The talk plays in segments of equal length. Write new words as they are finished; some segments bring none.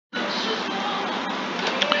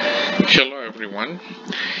Hello everyone.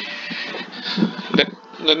 Let,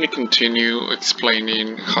 let me continue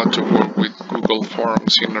explaining how to work with Google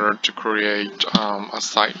Forms in order to create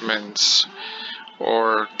assignments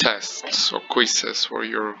or tests or quizzes for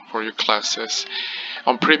your classes.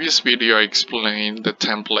 On previous video I explained the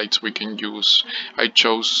templates we can use. I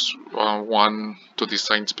chose one to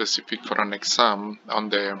design specific for an exam on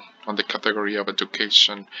the category of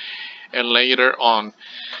education, and later on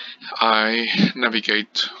I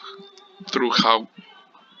navigate through how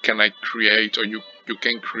can I create, or you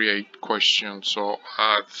can create questions or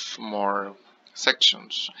add more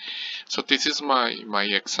sections. So this is my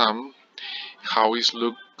exam, how it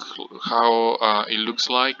looks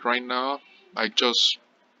like right now. I just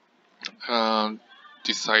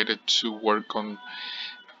decided to work on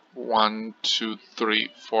 1, 2, 3,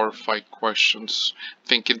 4, 5 questions,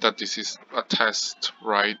 thinking that this is a test,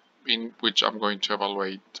 right, in which I'm going to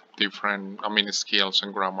evaluate different skills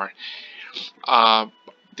and grammar.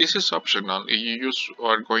 This is optional. You just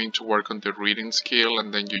are going to work on the reading skill,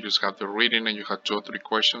 and then you just have the reading and you have 2 or 3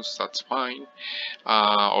 questions, that's fine.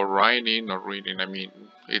 Or writing or reading,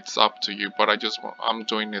 it's up to you, but I'm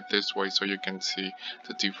doing it this way so you can see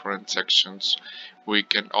the different sections we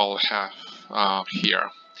can all have here.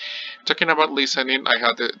 Talking about listening, I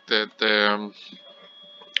had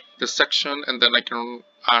the section, and then I can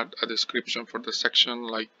add a description for the section,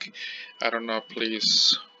 like, I don't know,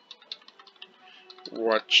 please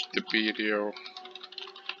watch the video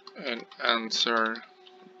and answer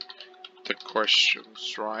the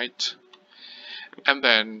questions, right? And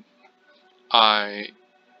then I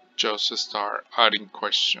just start adding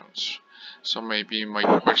questions. So maybe my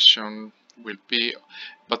question will be,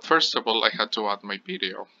 but first of all I had to add my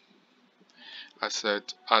video. I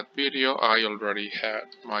said add video. I already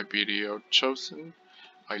had my video chosen.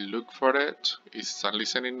 I look for it. It's a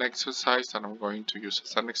listening exercise and I'm going to use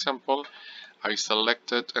as an example. I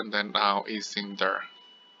select it, and then now it's in there.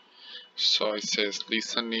 So it says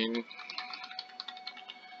listening,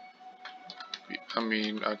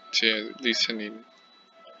 listening,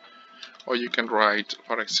 or you can write,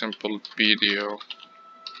 for example, video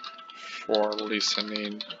for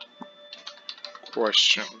listening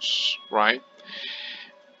questions, right?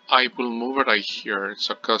 I will move it right here,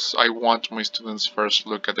 so because I want my students first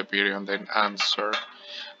look at the video and then answer.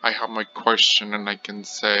 I have my question and I can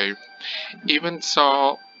say, even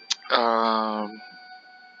so,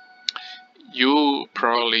 you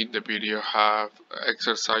probably in the video have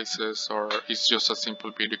exercises, or it's just a simple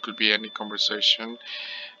video, it could be any conversation.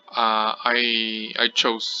 I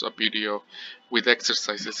chose a video with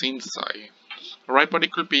exercises inside, right? But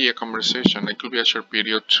it could be a conversation, it could be a short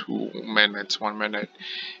video, 2 minutes, 1 minute,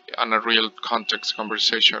 and a real context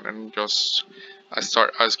conversation, and just I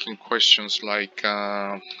start asking questions like,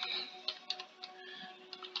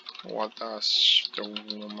 what does the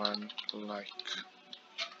woman like?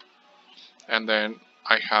 And then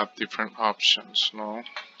I have different options, no?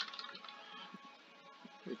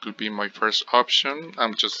 It could be my first option,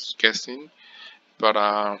 I'm just guessing, but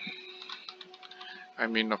of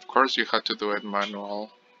course you have to do it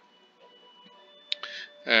manual.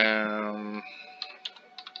 I'm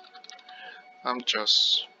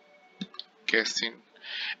just guessing.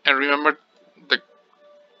 And remember, the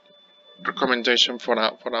recommendation for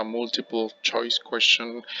a multiple choice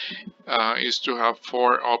question is to have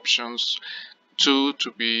 4 options, 2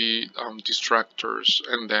 to be distractors,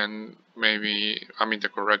 and then maybe the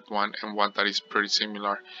correct one, and one that is pretty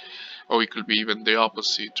similar, or it could be even the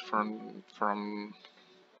opposite from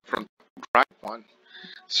the right one.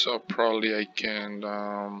 So probably I can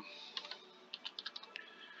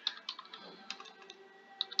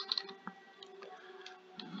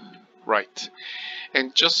right.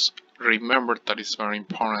 And just remember that it's very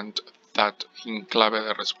important that in clave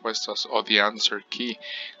de respuestas, or the answer key,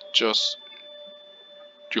 just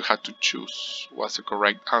you had to choose what's the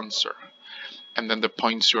correct answer, and then the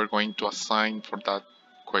points you are going to assign for that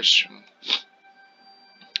question.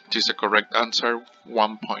 This is the correct answer,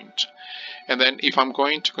 1 point. And then if I'm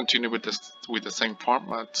going to continue with the same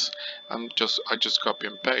format, I just copy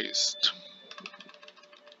and paste,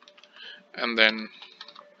 and then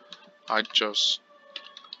I just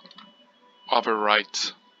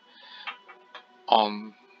overwrite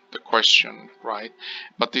on the question, right?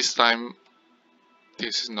 But this time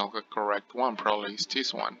this is not the correct one, probably it's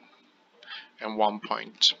this one, and 1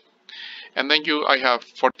 point. And then I have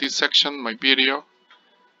for this section my video,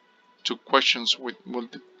 2 questions with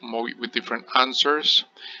different answers,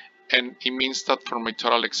 and it means that for my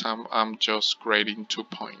total exam I'm just grading 2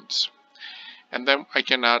 points. And then I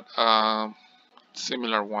can add a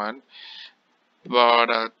similar one, but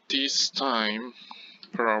at this time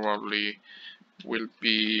probably will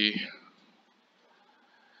be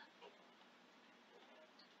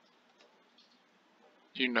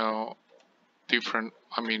different,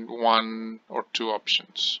 one or two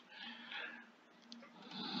options.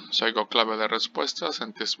 So I go clave de respuestas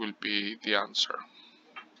and this will be the answers.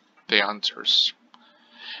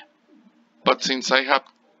 But since I have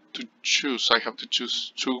to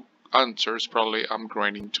choose two answers, probably I'm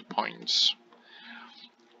grading 2 points.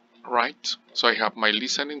 Right? So I have my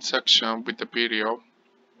listening section with the video,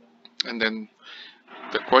 and then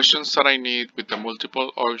the questions that I need with the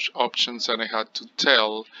multiple options that I had to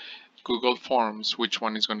tell Google Forms which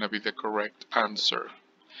one is going to be the correct answer.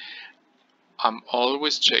 I'm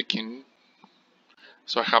always checking.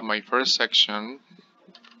 So I have my first section,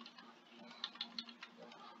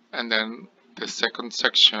 and then the second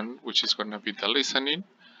section, which is going to be the listening.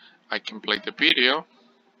 I can play the video.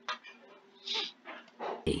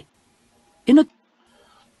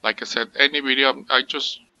 Like I said, any video, I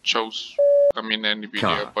just chose, any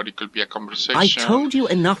video, but it could be a conversation. I told you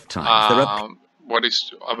enough times there are what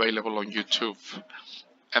is available on YouTube,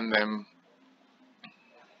 and then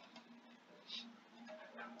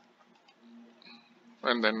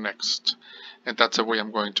next, and that's the way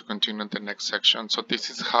I'm going to continue in the next section. So this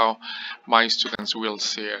is how my students will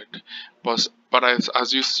see it. But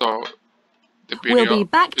as you saw, the video we'll be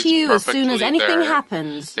back to you as soon as anything there.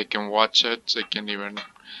 happens. They can watch it. They can even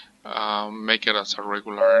make it as a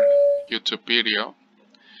regular YouTube video,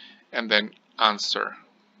 and then answer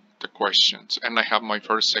the questions. And I have my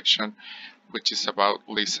first section, which is about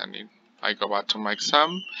listening. I go back to my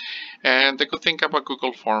exam, and the good thing about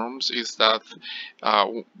Google Forms is that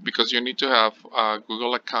because you need to have a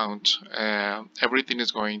Google account, everything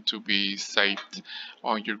is going to be saved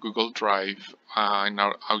on your Google Drive in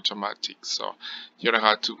automatic. So you don't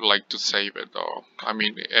have to save it, or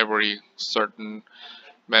every certain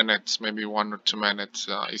minutes, maybe 1 or 2 minutes,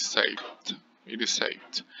 is saved. It is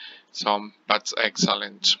saved. So that's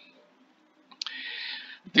excellent.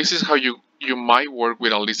 This is how you might work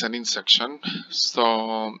with a listening section. So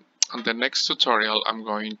on the next tutorial, I'm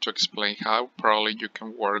going to explain how probably you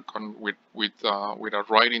can work on with a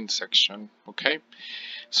writing section. Okay,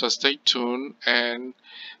 so stay tuned, and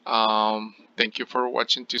thank you for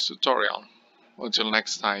watching this tutorial. Until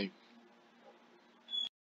next time.